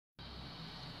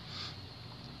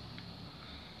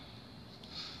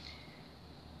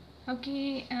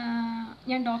Okay,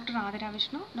 ഞാൻ doctor Athira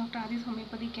Vishnu, doctor Aadhi's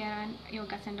homeopathy care and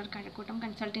yoga centre Kazhakkoottam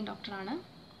consulting ഡോക്ടറാണ്.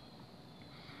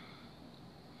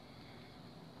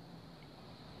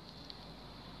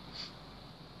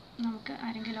 നമുക്ക്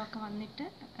ആരെങ്കിലുമൊക്കെ വന്നിട്ട്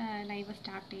ലൈവ്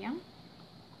സ്റ്റാർട്ട് ചെയ്യാം.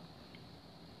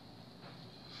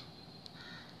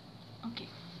 ഓക്കെ,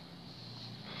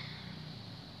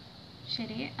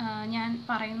 ശരി. ഞാൻ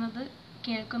പറയുന്നത്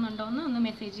കേൾക്കുന്നുണ്ടോ എന്ന് ഒന്ന്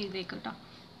മെസ്സേജ് ചെയ്തേക്കും കേട്ടോ.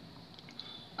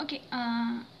 ഓക്കെ,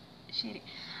 ശരി.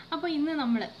 അപ്പോൾ ഇന്ന്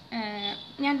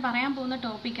ഞാൻ പറയാൻ പോകുന്ന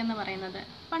ടോപ്പിക് എന്ന് പറയുന്നത്,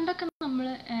 പണ്ടൊക്കെ നമ്മൾ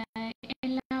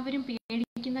എല്ലാവരും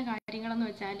പേടിക്കുന്ന കാര്യങ്ങളെന്ന്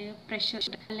വെച്ചാൽ പ്രഷർ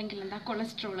അല്ലെങ്കിൽ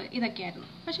കൊളസ്ട്രോൾ ഇതൊക്കെയായിരുന്നു.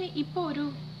 പക്ഷേ ഇപ്പോൾ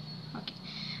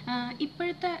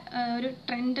ഇപ്പോഴത്തെ ഒരു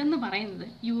ട്രെൻഡ് എന്ന് പറയുന്നത്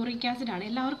യൂറിക് ആസിഡാണ്.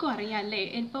 എല്ലാവർക്കും അറിയാം അല്ലേ?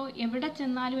 ഇപ്പോൾ എവിടെ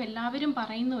ചെന്നാലും എല്ലാവരും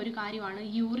പറയുന്ന ഒരു കാര്യമാണ്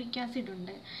യൂറിക് ആസിഡ്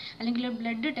ഉണ്ട്. അല്ലെങ്കിൽ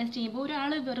ബ്ലഡ് ടെസ്റ്റ് ചെയ്യുമ്പോൾ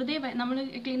ഒരാൾ വെറുതെ നമ്മൾ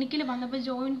ക്ലിനിക്കിൽ വന്നപ്പോൾ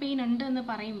ജോയിൻറ്റ് പെയിൻ ഉണ്ട് എന്ന്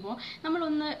പറയുമ്പോൾ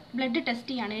നമ്മളൊന്ന് ബ്ലഡ്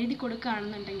ടെസ്റ്റ് ചെയ്യാണ്, എഴുതി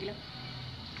കൊടുക്കുകയാണെന്നുണ്ടെങ്കിൽ,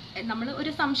 നമ്മൾ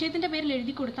ഒരു സംശയത്തിൻ്റെ പേരിൽ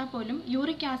എഴുതി കൊടുത്താൽ പോലും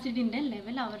യൂറിക് ആസിഡിൻ്റെ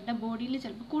ലെവൽ അവരുടെ ബോഡിയിൽ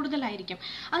ചിലപ്പോൾ കൂടുതലായിരിക്കും.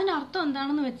 അതിനർത്ഥം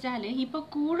എന്താണെന്ന് വെച്ചാൽ, ഇപ്പോൾ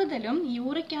കൂടുതലും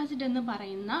യൂറിക് ആസിഡ് എന്ന്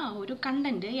പറയുന്ന ഒരു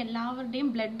കണ്ടന്റ് എല്ലാവരുടെയും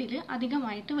ബ്ലഡിൽ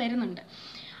അധികമായിട്ട് വരുന്നുണ്ട്.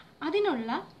 അതിനുള്ള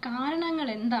കാരണങ്ങൾ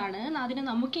എന്താണ്, അതിനെ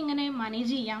നമുക്കെങ്ങനെ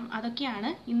മാനേജ് ചെയ്യാം,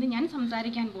 അതൊക്കെയാണ് ഇന്ന് ഞാൻ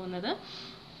സംസാരിക്കാൻ പോകുന്നത്.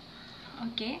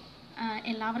 ഓക്കെ,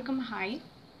 എല്ലാവർക്കും ഹായ്.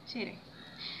 ശരി.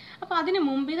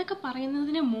 അപ്പോൾ ഇതൊക്കെ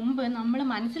പറയുന്നതിന് മുമ്പ് നമ്മൾ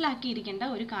മനസ്സിലാക്കിയിരിക്കേണ്ട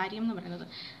ഒരു കാര്യം എന്ന് പറയുന്നത്,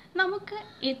 നമുക്ക്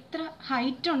എത്ര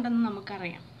ഹൈറ്റ് ഉണ്ടെന്ന്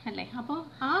നമുക്കറിയാം അല്ലേ? അപ്പോൾ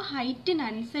ആ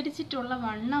ഹൈറ്റിനനുസരിച്ചിട്ടുള്ള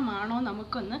വണ്ണമാണോ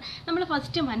നമ്മൾ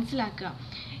ഫസ്റ്റ് മനസ്സിലാക്കുക.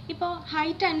 ഇപ്പോൾ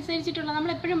ഹൈറ്റ് അനുസരിച്ചിട്ടുള്ള,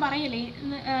 നമ്മളെപ്പോഴും പറയല്ലേ,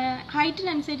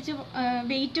 ഹൈറ്റിനനുസരിച്ച്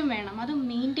വെയിറ്റും വേണം, അത്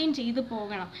മെയിൻറ്റെയിൻ ചെയ്ത്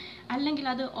പോകണം, അല്ലെങ്കിൽ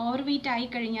അത് ഓവർ വെയിറ്റ്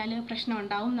ആയിക്കഴിഞ്ഞാൽ പ്രശ്നം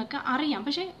ഉണ്ടാവും എന്നൊക്കെ അറിയാം.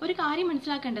 പക്ഷേ ഒരു കാര്യം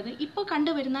മനസ്സിലാക്കേണ്ടത്, ഇപ്പോൾ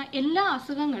കണ്ടുവരുന്ന എല്ലാ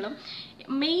അസുഖങ്ങളും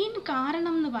മെയിൻ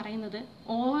കാരണം എന്ന് പറയുന്നത്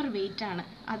ഓവർ വെയിറ്റ് ആണ്.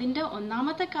 അതിൻ്റെ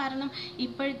ഒന്നാമത്തെ കാരണം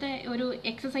ഇപ്പോഴത്തെ ഒരു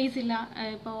എക്സസൈസ് ഇല്ല,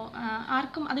 ഇപ്പോൾ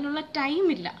ആർക്കും അതിനുള്ള ടൈം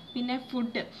ഇല്ല. പിന്നെ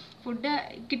ഫുഡ്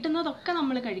കിട്ടുന്നതൊക്കെ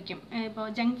നമ്മൾ കഴിക്കും. ഇപ്പോൾ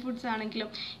ജങ്ക് ഫുഡ്സ് ആണെങ്കിലും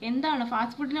എന്താണ്,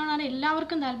 ഫാസ്റ്റ് ഫുഡിനോടാണ്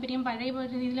എല്ലാവർക്കും താല്പര്യം. പഴയ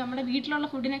രീതിയിൽ നമ്മുടെ വീട്ടിലുള്ള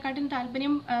ഫുഡിനെക്കാട്ടും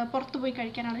താല്പര്യം പുറത്തു പോയി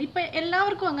കഴിക്കാനാണ്. ഇപ്പം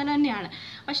എല്ലാവർക്കും അങ്ങനെ തന്നെയാണ്.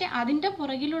 പക്ഷേ അതിൻ്റെ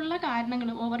പുറകിലുള്ള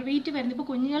കാരണങ്ങൾ ഓവർ വെയിറ്റ് വരുന്നത്. ഇപ്പോൾ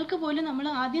കുഞ്ഞുങ്ങൾക്ക് പോലും നമ്മൾ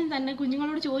ആദ്യം തന്നെ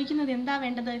കുഞ്ഞുങ്ങളോട് ചോദിക്കുന്നത് എന്താ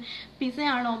വേണ്ടത്,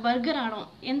 പിസയാണോ ബർഗറാണോ,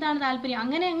 എന്താണ് താല്പര്യം,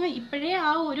 അങ്ങനെ ഇപ്പോഴേ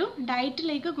ആ ഒരു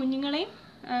ഡയറ്റിലേക്ക് കുഞ്ഞുങ്ങളെയും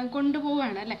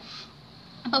കൊണ്ടുപോവുകയാണ് അല്ലേ?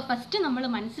 അപ്പോൾ ഫസ്റ്റ് നമ്മൾ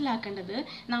മനസ്സിലാക്കേണ്ടത്,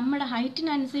 നമ്മുടെ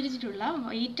ഹൈറ്റിനനുസരിച്ചിട്ടുള്ള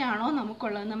വെയിറ്റ് ആണോ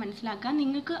നമുക്കുള്ളതെന്ന് മനസ്സിലാക്കുക.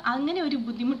 നിങ്ങൾക്ക് അങ്ങനെ ഒരു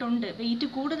ബുദ്ധിമുട്ടുണ്ട്, വെയിറ്റ്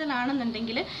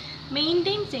കൂടുതലാണെന്നുണ്ടെങ്കിൽ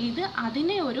മെയിൻറ്റെയിൻ ചെയ്ത്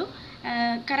അതിനെ ഒരു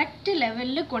കറക്റ്റ്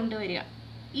ലെവലിൽ കൊണ്ടുവരിക.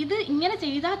 ഇത് ഇങ്ങനെ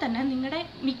ചെയ്താൽ തന്നെ നിങ്ങളുടെ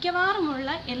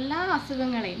മിക്കവാറുമുള്ള എല്ലാ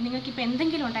അസുഖങ്ങളെയും, നിങ്ങൾക്കിപ്പോൾ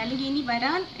എന്തെങ്കിലും ഉണ്ട് അല്ലെങ്കിൽ ഇനി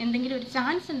വരാൻ എന്തെങ്കിലും ഒരു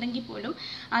ചാൻസ് ഉണ്ടെങ്കിൽ പോലും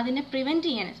അതിനെ പ്രിവെൻറ്റ്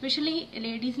ചെയ്യാൻ, എസ്പെഷ്യലി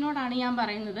ലേഡീസിനോടാണ് ഞാൻ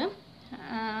പറയുന്നത്.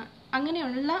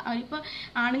 അങ്ങനെയുള്ള, ഇപ്പോൾ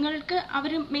ആണുങ്ങൾക്ക്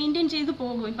അവർ മെയിൻറ്റെയിൻ ചെയ്ത്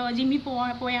പോകും, ഇപ്പോൾ ജിമ്മിൽ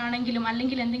പോയാണെങ്കിലും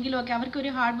അല്ലെങ്കിൽ എന്തെങ്കിലുമൊക്കെ അവർക്കൊരു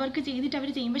ഹാർഡ് വർക്ക് ചെയ്തിട്ട് അവർ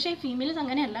ചെയ്യും. പക്ഷേ ഫീമെയിൽസ്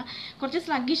അങ്ങനെയല്ല, കുറച്ച്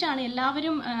സ്ലഗ്ഗിഷാണ്.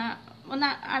 എല്ലാവരും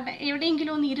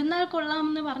എവിടെയെങ്കിലും ഒന്ന് ഇരുന്നാൽ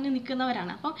കൊള്ളാമെന്ന് പറഞ്ഞ്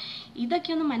നിൽക്കുന്നവരാണ്. അപ്പോൾ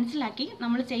ഇതൊക്കെ ഒന്ന് മനസ്സിലാക്കി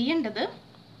നമ്മൾ ചെയ്യേണ്ടത്,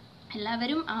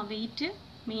 എല്ലാവരും ആ വെയിറ്റ്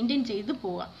മെയിൻറ്റെയിൻ ചെയ്ത്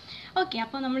പോവുക. ഓക്കെ,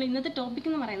 അപ്പോൾ നമ്മൾ ഇന്നത്തെ ടോപ്പിക്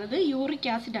എന്ന് പറയുന്നത്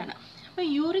യൂറിക് ആസിഡാണ്. അപ്പോൾ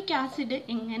യൂറിക് ആസിഡ്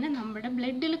എങ്ങനെ നമ്മുടെ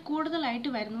ബ്ലഡിൽ കൂടുതലായിട്ട്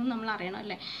വരുന്നു എന്ന് നമ്മൾ അറിയണം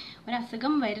അല്ലേ? ഒരു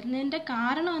അസുഖം വരുന്നതിൻ്റെ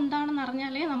കാരണം എന്താണെന്ന്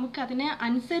അറിഞ്ഞാലേ നമുക്ക് അതിനെ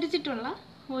അനുസരിച്ചിട്ടുള്ള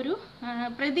ഒരു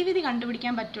പ്രതിവിധി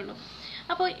കണ്ടുപിടിക്കാൻ പറ്റുള്ളൂ.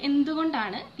 അപ്പോൾ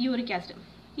എന്തുകൊണ്ടാണ് യൂറിക് ആസിഡ്?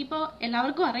 ഇപ്പോൾ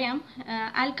എല്ലാവർക്കും അറിയാം,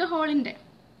 ആൽക്കഹോളിൻ്റെ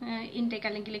ഇൻടേക്ക്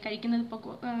അല്ലെങ്കിൽ കഴിക്കുന്നത്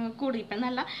ഇപ്പോൾ ഇപ്പം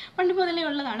എന്നല്ല, പണ്ട് മുതലേ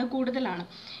ഉള്ളതാണ്, കൂടുതലാണ്.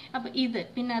 അപ്പോൾ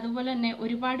പിന്നെ അതുപോലെ തന്നെ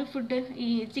ഒരുപാട് ഫുഡ്, ഈ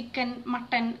ചിക്കൻ,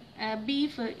 മട്ടൻ,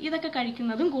 ബീഫ് ഇതൊക്കെ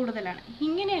കഴിക്കുന്നതും കൂടുതലാണ്.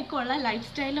 ഇങ്ങനെയൊക്കെ ഉള്ള ലൈഫ്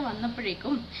സ്റ്റൈൽ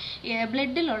വന്നപ്പോഴേക്കും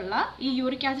ബ്ലഡിലുള്ള ഈ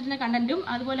യൂറിക് ആസിഡിൻ്റെ കണ്ടന്റും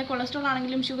അതുപോലെ കൊളസ്ട്രോൾ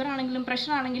ആണെങ്കിലും ഷുഗർ ആണെങ്കിലും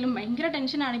പ്രഷർ ആണെങ്കിലും ഭയങ്കര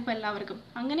ടെൻഷനാണ് ഇപ്പോൾ എല്ലാവർക്കും.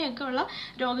 അങ്ങനെയൊക്കെ ഉള്ള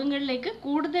രോഗങ്ങളിലേക്ക്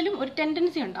കൂടുതലും ഒരു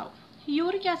ടെൻഡൻസി ഉണ്ടാവും.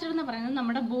 യൂറിക് ആസിഡ് എന്ന് പറയുന്നത്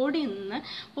നമ്മുടെ ബോഡിയിൽ നിന്ന്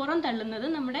പുറം തള്ളുന്നത്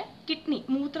നമ്മുടെ കിഡ്നി,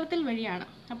 മൂത്രത്തിൽ വഴിയാണ്.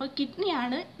 അപ്പോൾ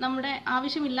കിഡ്നിയാണ് നമ്മുടെ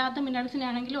ആവശ്യമില്ലാത്ത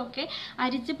മിനറൽസിനാണെങ്കിലും ഒക്കെ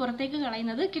അരിച്ച് പുറത്തേക്ക്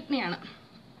കളയുന്നത് കിഡ്നിയാണ്.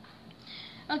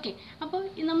 ഓക്കെ, അപ്പോൾ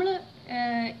നമ്മൾ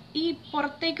ഈ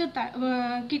പുറത്തേക്ക്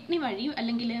കിഡ്നി വഴി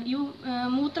അല്ലെങ്കിൽ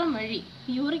മൂത്രം വഴി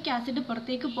യൂറിക് ആസിഡ്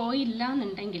പുറത്തേക്ക് പോയില്ല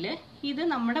എന്നുണ്ടെങ്കിൽ ഇത്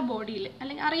നമ്മുടെ ബോഡിയിൽ,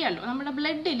 അല്ലെങ്കിൽ അറിയാമല്ലോ, നമ്മുടെ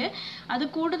ബ്ലഡിൽ അത്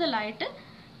കൂടുതലായിട്ട്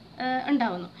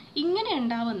ഉണ്ടാവുന്നു. ഇങ്ങനെ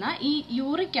ഉണ്ടാവുന്ന ഈ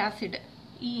യൂറിക് ആസിഡ്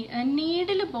ഈ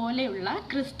നീഡിൽ പോലെയുള്ള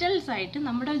ക്രിസ്റ്റൽസ് ആയിട്ട്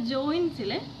നമ്മുടെ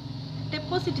ജോയിൻസിൽ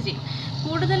ഡെപ്പോസിറ്റ് ചെയ്യും.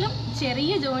 കൂടുതലും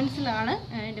ചെറിയ ജോയിൻസിലാണ്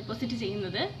ഡെപ്പോസിറ്റ്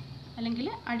ചെയ്യുന്നത് അല്ലെങ്കിൽ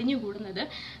അടിഞ്ഞുകൂടുന്നത്.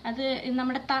 അത്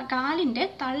നമ്മുടെ കാലിൻ്റെ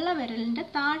തള്ളവിരലിൻ്റെ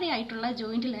താഴെയായിട്ടുള്ള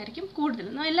ജോയിൻറ്റിലായിരിക്കും കൂടുതൽ.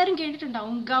 എല്ലാവരും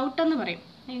കേട്ടിട്ടുണ്ടാവും, ഗൗട്ട് എന്ന് പറയും.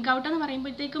 ഗൗട്ട് എന്ന്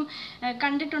പറയുമ്പോഴത്തേക്കും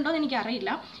കണ്ടിട്ടുണ്ടോ എന്ന്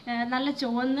എനിക്കറിയില്ല. നല്ല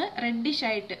ചുവന്ന് റെഡിഷ്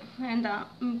ആയിട്ട്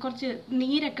കുറച്ച്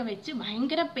നീരൊക്കെ വെച്ച്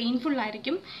ഭയങ്കര പെയിൻഫുൾ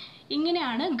ആയിരിക്കും.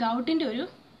 ഇങ്ങനെയാണ് ഗൗട്ടിൻ്റെ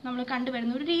നമ്മൾ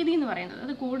കണ്ടുവരുന്ന ഒരു രീതി എന്ന് പറയുന്നത്.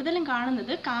 അത് കൂടുതലും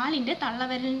കാണുന്നത് കാലിൻ്റെ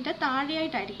തള്ളവിരലിൻ്റെ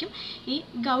താഴെയായിട്ടായിരിക്കും ഈ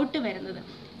ഗൗട്ട് വരുന്നത്.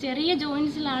 ചെറിയ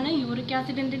ജോയിൻസിലാണ് യൂറിക്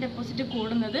ആസിഡിൻ്റെ ഡെപ്പോസിറ്റ്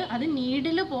കൂടുന്നത്. അത്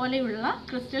നീഡിൽ പോലെയുള്ള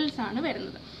ക്രിസ്റ്റൽസ് ആണ്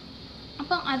വരുന്നത്.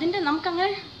 അപ്പം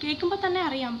നമുക്കങ്ങനെ കേൾക്കുമ്പോൾ തന്നെ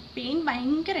അറിയാം പെയിൻ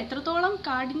ഭയങ്കര എത്രത്തോളം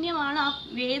കാഠിന്യമാണ് ആ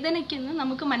വേദനയ്ക്കെന്ന്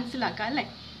നമുക്ക് മനസ്സിലാക്കാം അല്ലേ.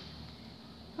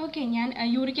 ഓക്കെ, ഞാൻ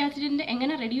യൂറിക് ആസിഡിൻ്റെ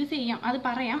എങ്ങനെ റെഡ്യൂസ് ചെയ്യാം അത്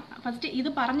പറയാം. ഫസ്റ്റ്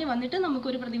ഇത് പറഞ്ഞു വന്നിട്ട്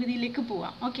നമുക്കൊരു പ്രതിവിധിയിലേക്ക്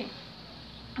പോവാം. ഓക്കെ,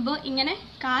 അപ്പോൾ ഇങ്ങനെ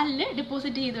കാലിൽ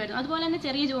ഡെപ്പോസിറ്റ് ചെയ്ത് വരുന്നു. അതുപോലെ തന്നെ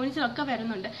ചെറിയ ജോയിൻസിലൊക്കെ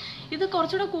വരുന്നുണ്ട്. ഇത്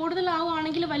കുറച്ചുകൂടെ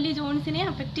കൂടുതലാവുകയാണെങ്കിൽ വലിയ ജോയിൻസിനെ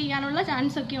അഫക്റ്റ് ചെയ്യാനുള്ള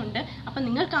ചാൻസ് ഒക്കെ ഉണ്ട്. അപ്പം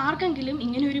നിങ്ങൾക്ക് ആർക്കെങ്കിലും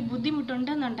ഇങ്ങനെ ഒരു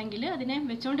ബുദ്ധിമുട്ടുണ്ടെന്നുണ്ടെങ്കിൽ അതിനെ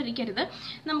വെച്ചുകൊണ്ടിരിക്കരുത്.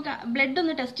 നമുക്ക് ബ്ലഡ്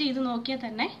ഒന്ന് ടെസ്റ്റ് ചെയ്ത് നോക്കിയാൽ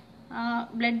തന്നെ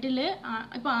ബ്ലഡിൽ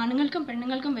ഇപ്പോൾ ആണുങ്ങൾക്കും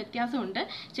പെണ്ണുങ്ങൾക്കും വ്യത്യാസമുണ്ട്.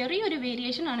 ചെറിയൊരു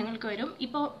വേരിയേഷൻ ആണുങ്ങൾക്ക് വരും.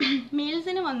 ഇപ്പോൾ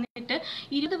മെയിൽസിന് വന്നിട്ട്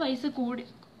 20 വയസ്സ്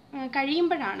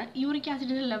കഴിയുമ്പോഴാണ് യൂറിക്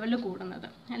ആസിഡിൻ്റെ ലെവൽ കൂടുന്നത്,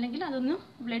 അല്ലെങ്കിൽ അതൊന്ന്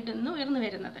ബ്ലഡ് ഒന്ന് ഉയർന്നു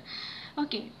വരുന്നത്.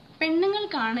 ഓക്കെ,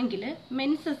 പെണ്ണുങ്ങൾക്കാണെങ്കിൽ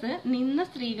മെൻസസ് നിന്ന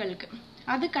സ്ത്രീകൾക്ക്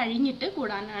അത് കഴിഞ്ഞിട്ട്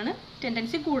കൂടാനാണ്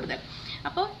ടെൻഡൻസി കൂടുതൽ.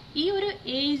 അപ്പോൾ ഈ ഒരു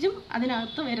ഏജും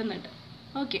അതിനകത്ത് വരുന്നുണ്ട്.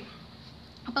 ഓക്കെ,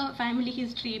 അപ്പോൾ ഫാമിലി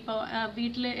ഹിസ്റ്ററി, ഇപ്പോൾ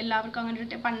വീട്ടിൽ എല്ലാവർക്കും അങ്ങനെ ഒരു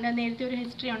നേരത്തെ ഒരു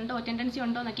ഹിസ്റ്ററി ഉണ്ടോ, ടെൻഡൻസി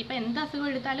ഉണ്ടോ എന്നൊക്കെ ഇപ്പോൾ എന്ത് അസുഖം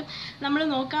എടുത്താലും നമ്മൾ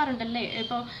നോക്കാറുണ്ടല്ലേ.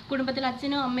 ഇപ്പോൾ കുടുംബത്തിൽ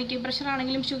അച്ഛനും അമ്മയ്ക്കും പ്രഷർ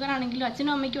ആണെങ്കിലും ഷുഗർ ആണെങ്കിലും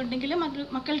അച്ഛനും അമ്മയ്ക്കും ഉണ്ടെങ്കിലും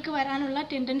മക്കൾക്ക് വരാനുള്ള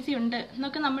ടെൻഡൻസി ഉണ്ട്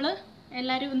എന്നൊക്കെ നമ്മൾ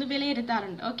എല്ലാവരും ഒന്ന്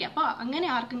വിലയിരുത്താറുണ്ട്. ഓക്കെ, അപ്പോൾ അങ്ങനെ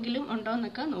ആർക്കെങ്കിലും ഉണ്ടോ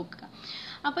എന്നൊക്കെ നോക്കുക.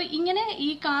 അപ്പോൾ ഇങ്ങനെ ഈ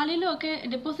കാലിലും ഒക്കെ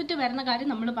ഡെപ്പോസിറ്റ് വരുന്ന കാര്യം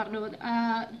നമ്മൾ പറഞ്ഞു,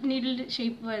 നീഡിൽ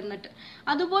ഷേപ്പ് വന്നിട്ട്.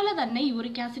 അതുപോലെ തന്നെ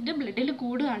യൂറിക് ആസിഡ് ബ്ലഡിൽ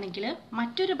കൂടുകയാണെങ്കിൽ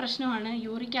മറ്റൊരു പ്രശ്നമാണ്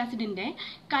യൂറിക് ആസിഡിൻ്റെ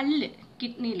കല്ല്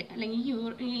കിഡ്നിയിൽ, അല്ലെങ്കിൽ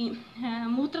ഈ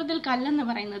മൂത്രത്തിൽ കല്ലെന്ന്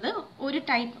പറയുന്നത്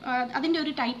അതിൻ്റെ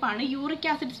ഒരു ടൈപ്പാണ് യൂറിക്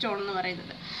ആസിഡ് സ്റ്റോൺ എന്ന്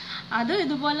പറയുന്നത്. അത്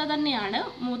ഇതുപോലെ തന്നെയാണ്.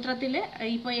 മൂത്രത്തിൽ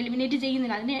ഇപ്പോൾ എലിമിനേറ്റ്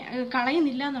ചെയ്യുന്നില്ല, അതിനെ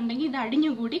കളയുന്നില്ല എന്നുണ്ടെങ്കിൽ ഇത്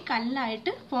അടിഞ്ഞുകൂടി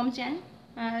കല്ലായിട്ട് ഫോം ചെയ്യാൻ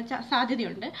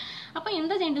സാധ്യതയുണ്ട്. അപ്പോൾ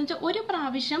എന്താ ചെയ്യേണ്ടതെന്ന് വെച്ചാൽ ഒരു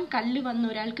പ്രാവശ്യം കല്ല് വന്ന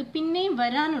ഒരാൾക്ക് പിന്നെയും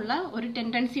വരാനുള്ള ഒരു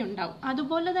ടെൻഡൻസി ഉണ്ടാവും.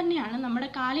 അതുപോലെ തന്നെയാണ് നമ്മുടെ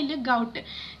കാലിൽ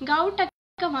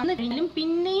ഗൗട്ടൊക്കെ വന്നു കഴിഞ്ഞാലും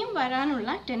പിന്നെയും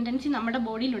വരാനുള്ള ടെൻഡൻസി നമ്മുടെ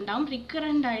ബോഡിയിൽ ഉണ്ടാവും.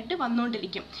 റിക്കറൻ്റ് ആയിട്ട്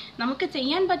വന്നുകൊണ്ടിരിക്കും. നമുക്ക്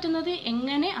ചെയ്യാൻ പറ്റുന്നത്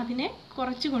എങ്ങനെ അതിനെ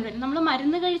കുറച്ച് കൊണ്ടുവരും. നമ്മൾ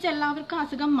മരുന്ന് കഴിച്ച് എല്ലാവർക്കും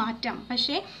അസുഖം മാറ്റാം,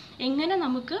 പക്ഷേ എങ്ങനെ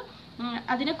നമുക്ക്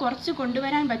അതിനെ കുറച്ച്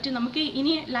കൊണ്ടുവരാൻ പറ്റും. നമുക്ക്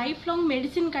ഇനി ലൈഫ് ലോങ്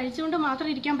മെഡിസിൻ കഴിച്ചുകൊണ്ട് മാത്രം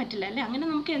ഇരിക്കാൻ പറ്റില്ല അല്ലേ. അങ്ങനെ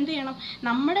നമുക്ക് എന്ത് ചെയ്യണം,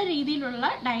 നമ്മുടെ രീതിയിലുള്ള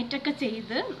ഡയറ്റൊക്കെ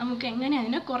ചെയ്ത് നമുക്ക് എങ്ങനെ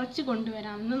അതിനെ കുറച്ച്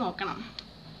കൊണ്ടുവരാമെന്ന് നോക്കണം.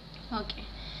 ഓക്കെ,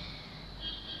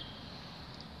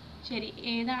 ശരി.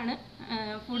 ഏതാണ്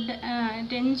ഫുഡ്?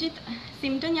 രഞ്ജിത്ത്,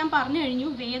 സിംറ്റം ഞാൻ പറഞ്ഞു കഴിഞ്ഞു.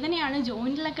 വേദനയാണ്,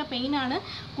 ജോയിൻറ്റിലൊക്കെ പെയിനാണ്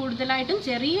കൂടുതലായിട്ടും.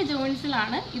 ചെറിയ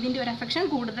ജോയിൻസിലാണ് ഇതിൻ്റെ ഒരു എഫക്ഷൻ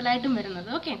കൂടുതലായിട്ടും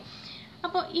വരുന്നത്. ഓക്കെ,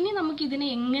 അപ്പോൾ ഇനി നമുക്കിതിനെ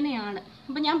എങ്ങനെയാണ്,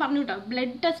 അപ്പോൾ ഞാൻ പറഞ്ഞു കേട്ടോ,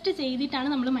 ബ്ലഡ് ടെസ്റ്റ് ചെയ്തിട്ടാണ്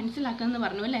നമ്മൾ മനസ്സിലാക്കുന്നതെന്ന്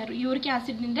പറഞ്ഞു അല്ലേ. യൂറിക്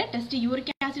ആസിഡിൻ്റെ ടെസ്റ്റ്,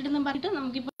 യൂറിക് ആസിഡ് എന്ന് പറഞ്ഞിട്ട്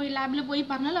നമുക്കിപ്പോൾ ലാബിൽ പോയി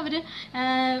പറഞ്ഞാൽ അവർ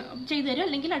ചെയ്തു തരും,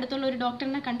 അല്ലെങ്കിൽ അടുത്തുള്ള ഒരു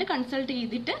ഡോക്ടറിനെ കണ്ട് കൺസൾട്ട്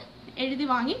ചെയ്തിട്ട് എഴുതി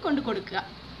വാങ്ങി കൊണ്ടു കൊടുക്കുക.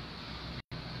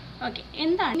 ഓക്കെ,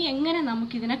 എന്താണ് എങ്ങനെ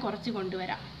നമുക്കിതിനെ കുറച്ച്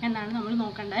കൊണ്ടുവരാം എന്നാണ് നമ്മൾ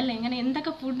നോക്കേണ്ടത് അല്ലേ.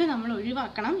 എന്തൊക്കെ ഫുഡ് നമ്മൾ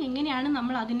ഒഴിവാക്കണം, എങ്ങനെയാണ്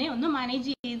നമ്മൾ അതിനെ ഒന്ന്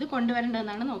മാനേജ് ചെയ്ത്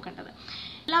കൊണ്ടുവരേണ്ടതെന്നാണ് നോക്കേണ്ടത്.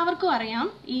 എല്ലാവർക്കും അറിയാം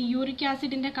ഈ യൂറിക്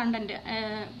ആസിഡിൻ്റെ കണ്ടന്റ്,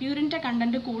 പ്യൂരിൻ്റെ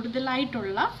കണ്ടന്റ്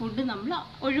കൂടുതലായിട്ടുള്ള ഫുഡ് നമ്മൾ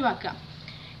ഒഴിവാക്കുക.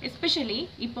 എസ്പെഷ്യലി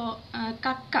ഇപ്പോൾ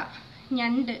കക്ക,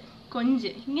 ഞണ്ട്,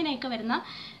 കൊഞ്ച് ഇങ്ങനെയൊക്കെ വരുന്ന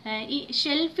ഈ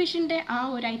ഷെൽ ഫിഷിൻ്റെ ആ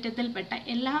ഒരു ഐറ്റത്തിൽപ്പെട്ട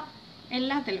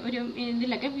എല്ലാത്തിലും ഒരു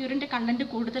ഇതിലൊക്കെ പ്യൂരിൻ്റെ കണ്ടന്റ്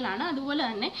കൂടുതലാണ്. അതുപോലെ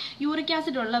തന്നെ യൂറിക്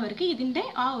ആസിഡ് ഉള്ളവർക്ക് ഇതിൻ്റെ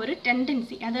ആ ഒരു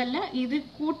ടെൻഡൻസി, അതല്ല ഇത്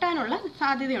കൂട്ടാനുള്ള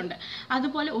സാധ്യതയുണ്ട്.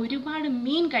 അതുപോലെ ഒരുപാട്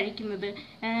മീൻ കഴിക്കുന്നത്,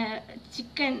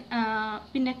 ചിക്കൻ,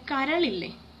 പിന്നെ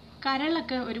കരളില്ലേ,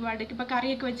 കരളൊക്കെ ഒരുപാട് ഇപ്പോൾ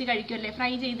കറിയൊക്കെ വെച്ച് കഴിക്കുമല്ലേ,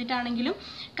 ഫ്രൈ ചെയ്തിട്ടാണെങ്കിലും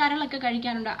കരളൊക്കെ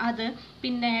കഴിക്കാറുണ്ട്. അത്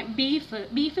പിന്നെ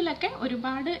ബീഫിലൊക്കെ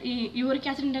ഒരുപാട് ഈ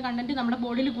യൂറിക് ആസിഡിൻ്റെ കണ്ടന്റ് നമ്മുടെ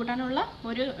ബോഡിയിൽ കൂട്ടാനുള്ള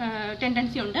ഒരു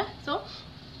ടെൻഡൻസി ഉണ്ട്. സോ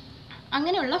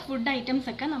അങ്ങനെയുള്ള ഫുഡ് ഐറ്റംസ്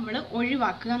ഒക്കെ നമ്മൾ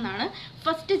ഒഴിവാക്കുക എന്നാണ്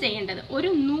ഫസ്റ്റ് ചെയ്യേണ്ടത്. ഒരു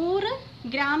 100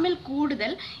 ഗ്രാമിൽ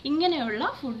കൂടുതൽ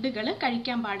ഇങ്ങനെയുള്ള ഫുഡുകൾ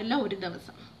കഴിക്കാൻ പാടില്ല ഒരു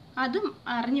ദിവസം. അതും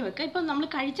അറിഞ്ഞു വെക്കുക. ഇപ്പം നമ്മൾ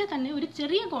കഴിച്ചാൽ തന്നെ ഒരു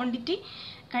ചെറിയ ക്വാണ്ടിറ്റി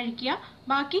കഴിക്കുക,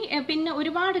 ബാക്കി പിന്നെ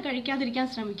ഒരുപാട് കഴിക്കാതിരിക്കാൻ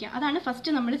ശ്രമിക്കുക. അതാണ് ഫസ്റ്റ്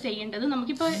നമ്മൾ ചെയ്യേണ്ടത്.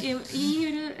 നമുക്കിപ്പോൾ ഈ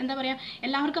ഒരു എന്താ പറയുക,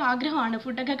 എല്ലാവർക്കും ആഗ്രഹമാണ്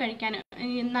ഫുഡൊക്കെ കഴിക്കാൻ,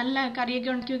 നല്ല കറിയൊക്കെ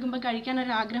ഉണ്ടാക്കി വെക്കുമ്പോൾ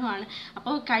കഴിക്കാനൊരു ആഗ്രഹമാണ്.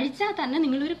 അപ്പോൾ കഴിച്ചാൽ തന്നെ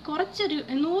നിങ്ങളൊരു കുറച്ചൊരു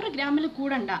 100 ഗ്രാമിൽ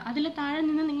കൂടണ്ട, അതിൽ താഴെ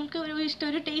നിന്ന് നിങ്ങൾക്ക്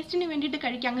ഒരു ടേസ്റ്റിന് വേണ്ടിയിട്ട്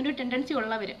കഴിക്കുക, അങ്ങനെ ഒരു ടെൻഡൻസി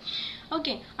ഉള്ളവർ.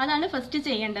 ഓക്കെ, അതാണ് ഫസ്റ്റ്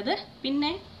ചെയ്യേണ്ടത്.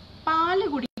 പിന്നെ പാല്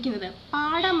കുടിക്കുന്നത്,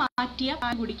 പാട മാറ്റിയ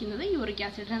പാൽ കുടിക്കുന്നത് യൂറിക്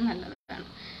ആസിഡിന് നല്ലതാണ്.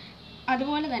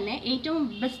 അതുപോലെ തന്നെ ഏറ്റവും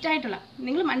ബെസ്റ്റായിട്ടുള്ള,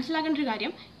 നിങ്ങൾ മനസ്സിലാക്കേണ്ട ഒരു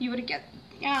കാര്യം,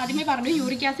 ആദ്യമേ പറഞ്ഞു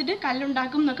യൂറിക് ആസിഡ്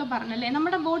കല്ലുണ്ടാക്കും എന്നൊക്കെ പറഞ്ഞല്ലേ.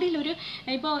 നമ്മുടെ ബോഡിയിൽ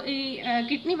ഇപ്പോൾ ഈ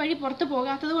കിഡ്നി വഴി പുറത്ത്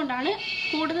പോകാത്തത് കൊണ്ടാണ്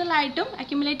കൂടുതലായിട്ടും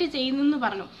അക്യുമുലേറ്റ് ചെയ്യുന്നതെന്ന്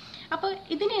പറഞ്ഞു. അപ്പോൾ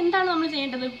ഇതിന് എന്താണ് നമ്മൾ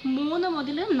ചെയ്യേണ്ടത്? 3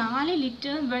 മുതൽ 4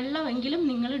 ലിറ്റർ വെള്ളമെങ്കിലും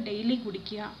നിങ്ങൾ ഡെയിലി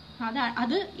കുടിക്കുക.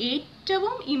 അത്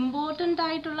ഏറ്റവും ഇമ്പോർട്ടൻ്റ്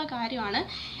ആയിട്ടുള്ള കാര്യമാണ്.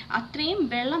 അത്രയും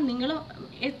വെള്ളം നിങ്ങൾ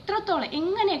എത്രത്തോളം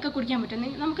എങ്ങനെയൊക്കെ കുടിക്കാൻ പറ്റും.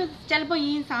 നമുക്ക് ചിലപ്പോൾ ഈ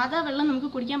സാധാ വെള്ളം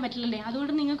നമുക്ക് കുടിക്കാൻ പറ്റില്ലല്ലേ.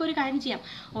 അതുകൊണ്ട് നിങ്ങൾക്കൊരു കാര്യം ചെയ്യാം.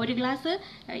 ഒരു ഗ്ലാസ്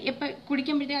എപ്പോൾ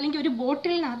കുടിക്കുമ്പോഴത്തേക്ക് അല്ലെങ്കിൽ ഒരു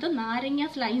ബോട്ടിലിനകത്ത്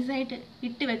നാരങ്ങ സ്ലൈസായിട്ട്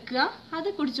ഇട്ട് വെക്കുക, അത്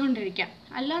കുടിച്ചുകൊണ്ടിരിക്കാം.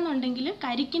 അല്ലാന്നുണ്ടെങ്കിൽ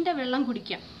കരിക്കിൻ്റെ വെള്ളം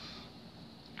കുടിക്കാം,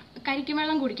 കരിക്കും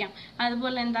വെള്ളം കുടിക്കാം.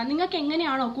 അതുപോലെ നിങ്ങൾക്ക്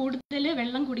എങ്ങനെയാണോ കൂടുതൽ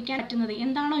വെള്ളം കുടിക്കാൻ പറ്റുന്നത്,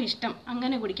 എന്താണോ ഇഷ്ടം,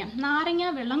 അങ്ങനെ കുടിക്കാം. നാരങ്ങ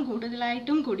വെള്ളം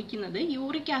കൂടുതലായിട്ടും കുടിക്കുന്നത്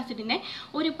യൂറിക് ആസിഡിനെ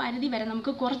ഒരു പരിധി വരെ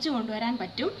നമുക്ക് കുറച്ച് കൊണ്ടുവരാൻ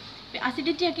പറ്റും.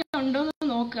 അസിഡിറ്റി ഒക്കെ ഉണ്ടോ എന്ന്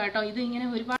നോക്കുക കേട്ടോ. ഇത് ഇങ്ങനെ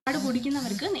ഒരുപാട്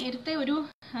കുടിക്കുന്നവർക്ക് നേരത്തെ ഒരു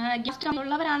ഗ്യാസ്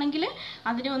ഉള്ളവരാണെങ്കിൽ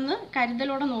അതിനെ ഒന്ന്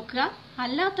കരുതലോടെ നോക്കുക.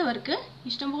 അല്ലാത്തവർക്ക്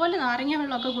ഇഷ്ടംപോലെ നാരങ്ങ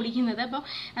വെള്ളമൊക്കെ കുടിക്കുന്നത്. അപ്പോൾ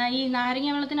ഈ നാരങ്ങ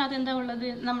വെള്ളത്തിനകത്ത് എന്താ ഉള്ളത്?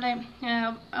 നമ്മുടെ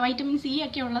വൈറ്റമിൻ സി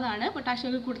ഒക്കെ ഉള്ളതാണ്, പൊട്ടാഷ്യം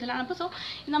ഒക്കെ കൂടുതലാണ്. അപ്പോൾ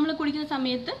നമ്മൾ കുടിക്കുന്ന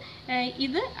സമയത്ത്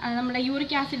ഇത് നമ്മുടെ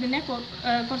യൂറിക് ആസിഡിനെ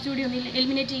കുറച്ചുകൂടി ഒന്ന്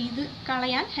എലിമിനേറ്റ് ചെയ്ത്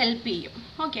കളയാൻ ഹെൽപ്പ് ചെയ്യും.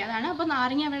 ഓക്കെ, അതാണ്. അപ്പോൾ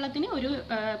നാരങ്ങ വെള്ളത്തിന് ഒരു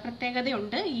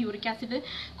പ്രത്യേകതയുണ്ട് യൂറിക് ആസിഡ്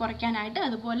കുറയ്ക്കാനായിട്ട്.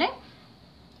 അതുപോലെ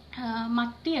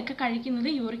മത്തിയൊക്കെ കഴിക്കുന്നത്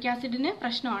യൂറിക് ആസിഡിന്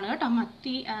പ്രശ്നമാണ് കേട്ടോ.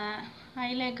 മത്തി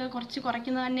അയിലൊക്കെ കുറച്ച്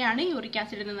കുറയ്ക്കുന്നത് തന്നെയാണ് യൂറിക്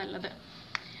ആസിഡിന് നല്ലത്.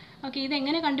 ഓക്കെ,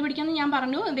 ഇതെങ്ങനെ കണ്ടുപിടിക്കാമെന്ന് ഞാൻ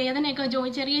പറഞ്ഞു. വേദനയൊക്കെ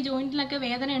ചെറിയ ജോയിൻറ്റിലൊക്കെ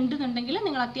വേദന ഉണ്ടെന്നുണ്ടെങ്കിൽ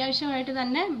നിങ്ങൾ അത്യാവശ്യമായിട്ട്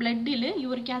തന്നെ ബ്ലഡിൽ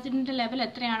യൂറിക് ആസിഡിൻ്റെ ലെവൽ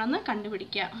എത്രയാണെന്ന്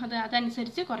കണ്ടുപിടിക്കുക.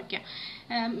 അതനുസരിച്ച്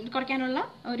കുറയ്ക്കാനുള്ള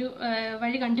ഒരു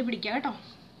വഴി കണ്ടുപിടിക്കുക കേട്ടോ.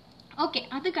 ഓക്കെ,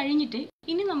 അത് കഴിഞ്ഞിട്ട്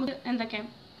ഇനി നമുക്ക് എന്തൊക്കെ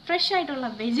ഫ്രഷ് ആയിട്ടുള്ള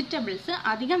വെജിറ്റബിൾസ്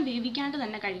അധികം വേവിക്കാണ്ട്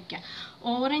തന്നെ കഴിക്കുക.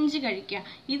 ഓറഞ്ച് കഴിക്കുക.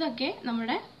 ഇതൊക്കെ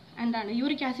നമ്മുടെ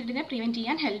യൂറിക് ആസിഡിനെ പ്രിവെൻറ്റ്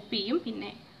ചെയ്യാൻ ഹെൽപ്പ് ചെയ്യും.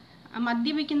 പിന്നെ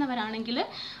മദ്യപിക്കുന്നവരാണെങ്കിൽ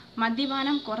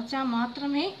മദ്യപാനം കുറച്ചാൽ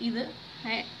മാത്രമേ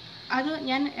അത്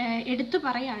ഞാൻ എടുത്തു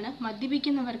പറയാണ്.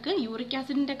 മദ്യപിക്കുന്നവർക്ക് യൂറിക്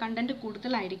ആസിഡിൻ്റെ കണ്ടന്റ്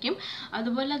കൂടുതലായിരിക്കും.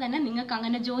 അതുപോലെ തന്നെ നിങ്ങൾക്ക്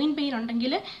അങ്ങനെ ജോയിൻറ്റ് പെയിൻ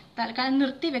ഉണ്ടെങ്കിൽ തൽക്കാലം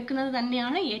നിർത്തി വെക്കുന്നത്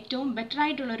തന്നെയാണ് ഏറ്റവും ബെറ്റർ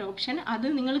ആയിട്ടുള്ളൊരു ഓപ്ഷൻ. അത്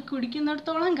നിങ്ങൾ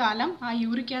കുടിക്കുന്നിടത്തോളം കാലം ആ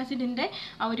യൂറിക് ആസിഡിൻ്റെ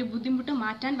ആ ഒരു ബുദ്ധിമുട്ട്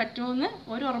മാറ്റാൻ പറ്റുമെന്ന്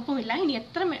ഒരു ഉറപ്പുമില്ല. ഇനി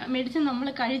എത്ര മെഡിസിൻ നമ്മൾ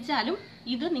കഴിച്ചാലും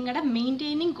ഇത് നിങ്ങളുടെ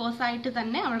മെയിൻറ്റെയിനിങ് കോസായിട്ട്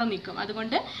തന്നെ അവിടെ നിൽക്കും.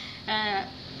 അതുകൊണ്ട്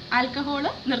ആൽക്കഹോൾ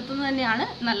നിർത്തുന്നത് തന്നെയാണ്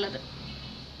നല്ലത്.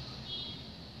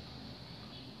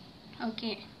 ഓക്കെ,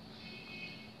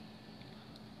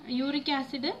 യൂറിക്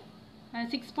ആസിഡ്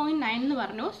 6.9 എന്ന്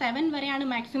പറഞ്ഞു. 7 വരെയാണ്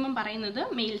മാക്സിമം പറയുന്നത്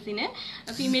മെയിൽസിന്.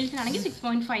 ഫീമെയിൽസിനാണെങ്കിൽ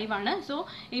 6.5 ആണ്. സോ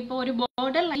ഇപ്പോൾ ഒരു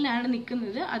ബോർഡർ ലൈനിലാണ്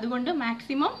നിൽക്കുന്നത്. അതുകൊണ്ട്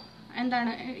മാക്സിമം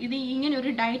ഇത് ഇങ്ങനെ ഒരു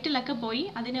ഡയറ്റിലൊക്കെ പോയി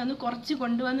അതിനെ ഒന്ന് കുറച്ച്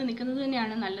കൊണ്ടുവന്ന് നിൽക്കുന്നത്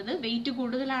തന്നെയാണ് നല്ലത്. വെയിറ്റ്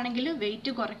കൂടുതലാണെങ്കിൽ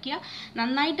വെയിറ്റ് കുറയ്ക്കുക,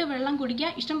 നന്നായിട്ട് വെള്ളം കുടിക്കുക.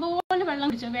 ഇഷ്ടംപോലെ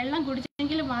വെള്ളം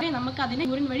കുടിച്ചെങ്കിൽ മാത്രമേ നമുക്ക് അതിനെ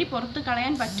യൂറിൻ വഴി പുറത്ത്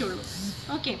കളയാൻ പറ്റുള്ളൂ.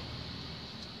 ഓക്കെ,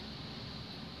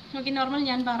 നോർമൽ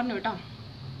ഞാൻ പറഞ്ഞു കേട്ടോ.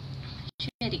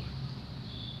 ശരി,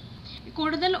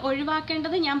 കൂടുതൽ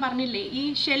ഒഴിവാക്കേണ്ടത് ഞാൻ പറഞ്ഞില്ലേ, ഈ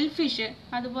ഷെൽ ഫിഷ്,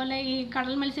 അതുപോലെ ഈ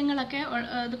കടൽ മത്സ്യങ്ങളൊക്കെ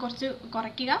ഇത് കുറച്ച്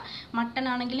കുറയ്ക്കുക. മട്ടൺ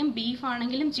ആണെങ്കിലും ബീഫ്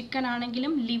ആണെങ്കിലും ചിക്കൻ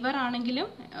ആണെങ്കിലും ലിവർ ആണെങ്കിലും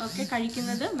ഒക്കെ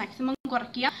കഴിക്കുന്നത് മാക്സിമം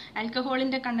കുറയ്ക്കുക.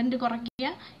 ആൽക്കഹോളിൻ്റെ കണ്ടന്റ്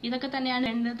കുറയ്ക്കുക. ഇതൊക്കെ തന്നെയാണ്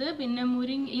വേണ്ടത്. പിന്നെ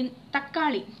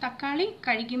തക്കാളി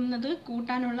കഴിക്കുന്നത്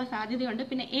കൂട്ടാനുള്ള സാധ്യതയുണ്ട്.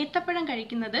 പിന്നെ ഏത്തപ്പഴം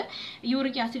കഴിക്കുന്നത്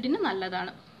യൂറിക് ആസിഡിന്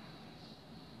നല്ലതാണ്.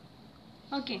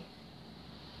 ഓക്കെ,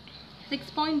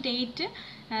 6.8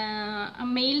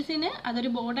 മെയിൽസിന് അതൊരു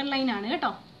ബോർഡർ ലൈൻ ആണ് കേട്ടോ.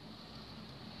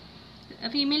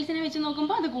 ഫീമെയിൽസിനെ വെച്ച്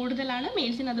നോക്കുമ്പോൾ അത് കൂടുതലാണ്,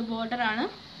 മെയിൽസിന് അത് ബോർഡർ ആണ്.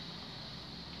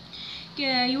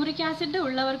 യൂറിക് ആസിഡ്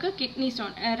ഉള്ളവർക്ക് കിഡ്നി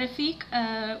സ്റ്റോൺ റഫീഖ്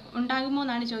ഉണ്ടാകുമോ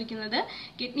എന്നാണ് ചോദിക്കുന്നത്.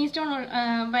 കിഡ്നി സ്റ്റോൺ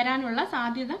വരാനുള്ള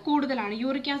സാധ്യത കൂടുതലാണ്.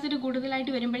 യൂറിക് ആസിഡ്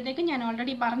കൂടുതലായിട്ട് വരുമ്പോഴത്തേക്കും ഞാൻ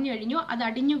ഓൾറെഡി പറഞ്ഞു കഴിഞ്ഞു, അത്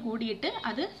അടിഞ്ഞു കൂടിയിട്ട്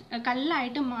അത്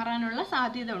കല്ലായിട്ട് മാറാനുള്ള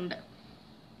സാധ്യത ഉണ്ട്.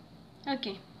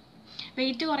 ഓക്കെ,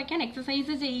 വെയിറ്റ് കുറയ്ക്കാൻ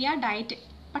എക്സസൈസ് ചെയ്യുക, ഡയറ്റ്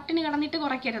പട്ടിണി കിടന്നിട്ട്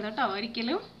കുറയ്ക്കരുത് കേട്ടോ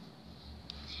ഒരിക്കലും.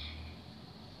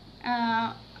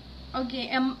 ഓക്കെ,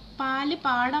 പാല്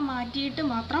പാട മാറ്റിയിട്ട്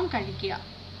മാത്രം കഴിക്കുക.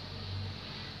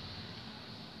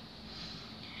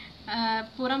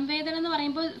 പുറം വേദന എന്ന്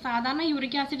പറയുമ്പോൾ സാധാരണ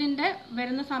യൂറിക് ആസിഡിൻ്റെ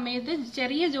വരുന്ന സമയത്ത്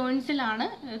ചെറിയ ജോയിൻസിലാണ്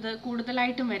ഇത്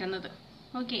കൂടുതലായിട്ടും വരുന്നത്.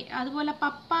 ഓക്കെ, അതുപോലെ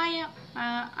പപ്പായ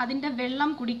അതിൻ്റെ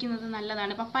വെള്ളം കുടിക്കുന്നത്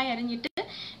നല്ലതാണ്. പപ്പായ അരിഞ്ഞിട്ട്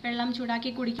വെള്ളം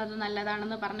ചൂടാക്കി കുടിക്കുന്നത്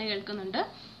നല്ലതാണെന്ന് പറഞ്ഞ് കേൾക്കുന്നുണ്ട്.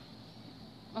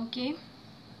 ഓക്കെ,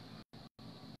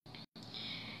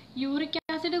 യൂറിക്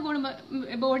ആസിഡ്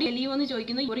ബോഡി മെലിയുമോ എന്ന്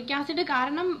ചോദിക്കുന്നു. യൂറിക് ആസിഡ്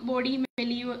കാരണം ബോഡി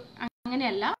മെലിയു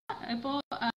അങ്ങനെയല്ല. ഇപ്പോൾ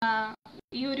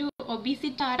ഈ ഒരു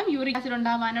ഒബീസിറ്റി കാരണം യൂറിക് ആസിഡ്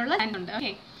ഉണ്ടാവാനുള്ള ചാൻസുണ്ട്.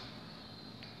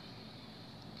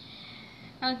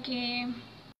 ഓക്കെ,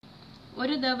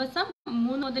 ഒരു ദിവസം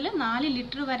 3 മുതൽ 4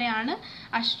 ലിറ്റർ വരെയാണ്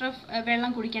അഷ്റഫ്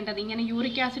വെള്ളം കുടിക്കേണ്ടത്. ഇങ്ങനെ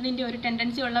യൂറിക് ആസിഡിന്റെ ഒരു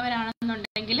ടെൻഡൻസി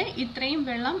ഉള്ളവരാണെന്നുണ്ടെങ്കിൽ ഇത്രയും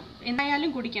വെള്ളം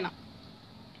എന്തായാലും കുടിക്കണം.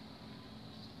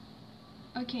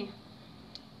 ഓക്കെ.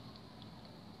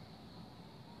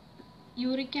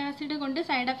 യൂറിക് ആസിഡ് കൊണ്ട്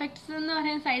സൈഡ് എഫക്ട്സ്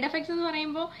എന്ന്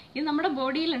പറയുമ്പോൾ ഇത് നമ്മുടെ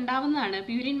ബോഡിയിൽ ഉണ്ടാവുന്നതാണ്.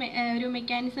 പ്യൂരിൻ ഒരു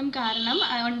മെക്കാനിസം കാരണം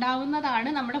ഉണ്ടാവുന്നതാണ്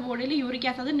നമ്മുടെ ബോഡിയിൽ യൂറിക്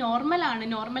ആസിഡ്. അത്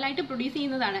നോർമലായിട്ട് പ്രൊഡ്യൂസ്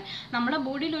ചെയ്യുന്നതാണ്. നമ്മുടെ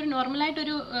ബോഡിയിൽ ഒരു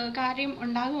നോർമലായിട്ടൊരു കാര്യം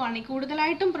ഉണ്ടാകുവാണെങ്കിൽ,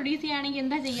 കൂടുതലായിട്ടും പ്രൊഡ്യൂസ് ചെയ്യുകയാണെങ്കിൽ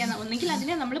എന്താ ചെയ്യുക? ഒന്നെങ്കിൽ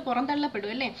അതിനെ നമ്മൾ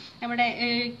പുറന്തള്ളപ്പെടും അല്ലേ, നമ്മുടെ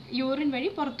യൂറിൻ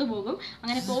വഴി പുറത്തു പോകും.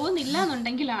 അങ്ങനെ പോകുന്നില്ല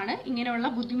എന്നുണ്ടെങ്കിലാണ് ഇങ്ങനെയുള്ള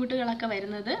ബുദ്ധിമുട്ടുകളൊക്കെ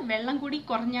വരുന്നത്. വെള്ളം കൂടി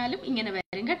കുറഞ്ഞാലും ഇങ്ങനെ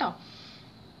വരും കേട്ടോ.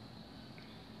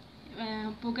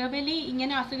 പുകവലി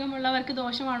ഇങ്ങനെ അസുഖമുള്ളവർക്ക്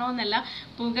ദോഷമാണോ എന്നല്ല,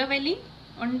 പുകവലി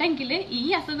ഉണ്ടെങ്കിൽ ഈ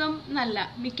അസുഖം എന്നല്ല,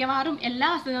 മിക്കവാറും എല്ലാ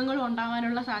അസുഖങ്ങളും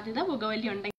ഉണ്ടാവാനുള്ള സാധ്യത പുകവലി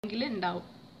ഉണ്ടെങ്കിൽ ഉണ്ടാവും.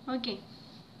 ഓക്കെ.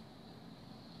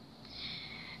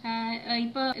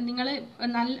 ഇപ്പോൾ നിങ്ങൾ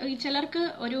ചിലർക്ക്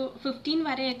ഒരു 15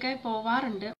 വരെയൊക്കെ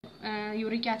പോവാറുണ്ട്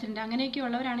യൂറിക് ആസിഡിൻ്റെ. അങ്ങനെയൊക്കെ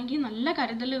ഉള്ളവരാണെങ്കിൽ നല്ല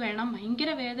കരുതൽ വേണം. ഭയങ്കര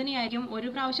വേദനയായിരിക്കും. ഒരു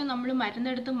പ്രാവശ്യം നമ്മൾ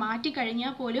മരുന്നെടുത്ത് മാറ്റി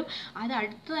കഴിഞ്ഞാൽ പോലും അത്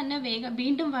അടുത്ത് തന്നെ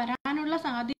വീണ്ടും വരാനുള്ള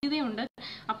സാധ്യതയുണ്ട്.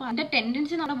 അപ്പോൾ അതിൻ്റെ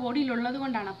ടെൻഡൻസി നമ്മുടെ ബോഡിയിൽ ഉള്ളത്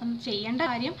കൊണ്ടാണ്. അപ്പം ചെയ്യേണ്ട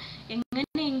കാര്യം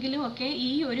എങ്ങനെയെങ്കിലും ഒക്കെ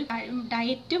ഈ ഒരു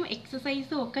ഡയറ്റും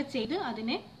എക്സസൈസും ഒക്കെ ചെയ്ത്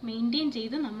അതിനെ മെയിൻറ്റെയിൻ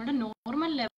ചെയ്ത് നമ്മുടെ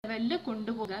നോർമൽ ലെവലിൽ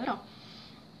കൊണ്ടുപോകുക കേട്ടോ.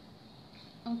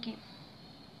 ഓക്കെ.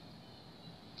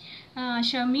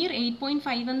 ഷമീർ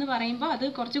 8.5 എന്ന് പറയുമ്പോൾ അത്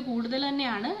കുറച്ച് കൂടുതൽ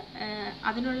തന്നെയാണ്.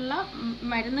 അതിനുള്ള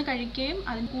മരുന്ന് കഴിക്കുകയും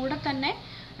അതിന് കൂടെ തന്നെ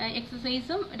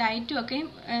എക്സസൈസും ഡയറ്റും ഒക്കെ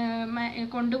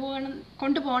കൊണ്ടുപോകണം.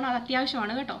 അത്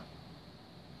അത്യാവശ്യമാണ് കേട്ടോ.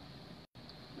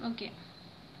 ഓക്കെ.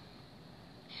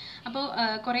 അപ്പോൾ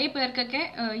കുറേ പേർക്കൊക്കെ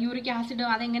യൂറിക് ആസിഡ്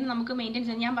അതെങ്ങനെ നമുക്ക് മെയിൻറ്റെയിൻ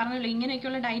ചെയ്യാം, ഞാൻ പറഞ്ഞല്ലോ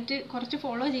ഇങ്ങനെയൊക്കെയുള്ള ഡയറ്റ് കുറച്ച്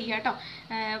ഫോളോ ചെയ്യുക കേട്ടോ.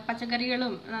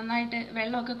 പച്ചക്കറികളും നന്നായിട്ട്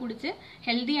വെള്ളമൊക്കെ കുടിച്ച്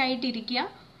ഹെൽത്തി ആയിട്ടിരിക്കുക.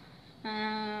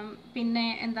 പിന്നെ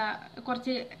എന്താ,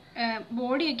 കുറച്ച്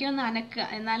ബോഡിയൊക്കെ ഒന്ന് അനക്കുക.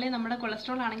 എന്നാലേ നമ്മുടെ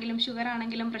കൊളസ്ട്രോൾ ആണെങ്കിലും ഷുഗർ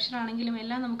ആണെങ്കിലും പ്രഷർ ആണെങ്കിലും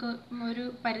എല്ലാം നമുക്ക് ഒരു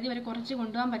പരിധി വരെ കുറച്ച്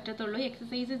കൊണ്ടുപോകാൻ പറ്റത്തുള്ളൂ.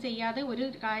 എക്സസൈസ് ചെയ്യാതെ ഒരു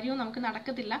കാര്യവും നമുക്ക്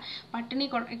നടക്കത്തില്ല. പട്ടിണി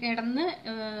കിടന്ന്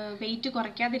വെയിറ്റ്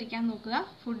കുറയ്ക്കാതിരിക്കാൻ നോക്കുക.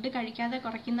 ഫുഡ് കഴിക്കാതെ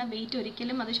കുറയ്ക്കുന്ന വെയിറ്റ്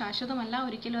ഒരിക്കലും അത് ശാശ്വതമല്ല.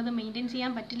 ഒരിക്കലും അത് മെയിൻറ്റെയിൻ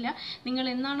ചെയ്യാൻ പറ്റില്ല. നിങ്ങൾ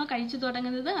എന്നാണോ കഴിച്ചു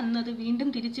തുടങ്ങുന്നത് അന്നത്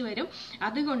വീണ്ടും തിരിച്ചു വരും.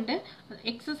 അതുകൊണ്ട്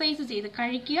എക്സസൈസ് ചെയ്ത്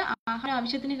കഴിക്കുക, ആഹാരം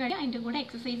ആവശ്യത്തിന് കഴിക്കുക, അതിൻ്റെ കൂടെ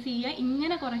എക്സസൈസ് ചെയ്യുക.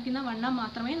 ഇങ്ങനെ കുറയ്ക്കുന്ന വണ്ണം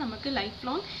മാത്രമേ നമുക്ക് ലൈഫ്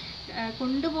ലോങ്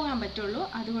കൊണ്ടുപോകാൻ പറ്റുള്ളൂ.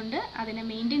 അതുകൊണ്ട് അതിനെ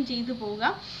മെയിൻറ്റെയിൻ ചെയ്തു പോവുക.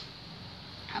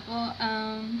 അപ്പോൾ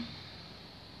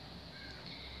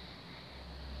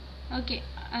ഓക്കെ.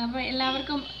 അപ്പോൾ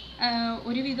എല്ലാവർക്കും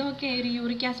ഒരുവിധമൊക്കെ ഒരു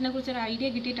യൂറിക് ആസിഡിനെ കുറിച്ച് ഒരു ഐഡിയ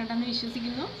കിട്ടിയിട്ടുണ്ടെന്ന്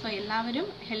വിശ്വസിക്കുന്നു. സോ എല്ലാവരും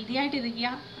ഹെൽത്തി ആയിട്ടിരിക്കുക,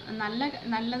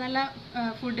 നല്ല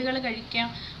ഫുഡുകൾ കഴിക്കുക,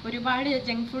 ഒരുപാട്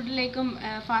ജങ്ക് ഫുഡിലേക്കും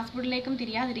ഫാസ്റ്റ് ഫുഡിലേക്കും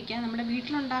തിരിയാതിരിക്കുക. നമ്മുടെ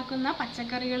വീട്ടിലുണ്ടാക്കുന്ന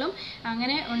പച്ചക്കറികളും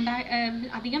അങ്ങനെ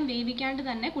അധികം വേവിക്കാണ്ട്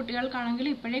തന്നെ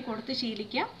കുട്ടികൾക്കാണെങ്കിലും ഇപ്പോഴേ കൊടുത്ത്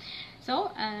ശീലിക്കുക. സോ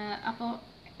അപ്പോൾ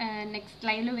നെക്സ്റ്റ്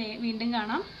ലൈവിൽ വീണ്ടും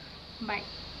കാണാം. ബൈ.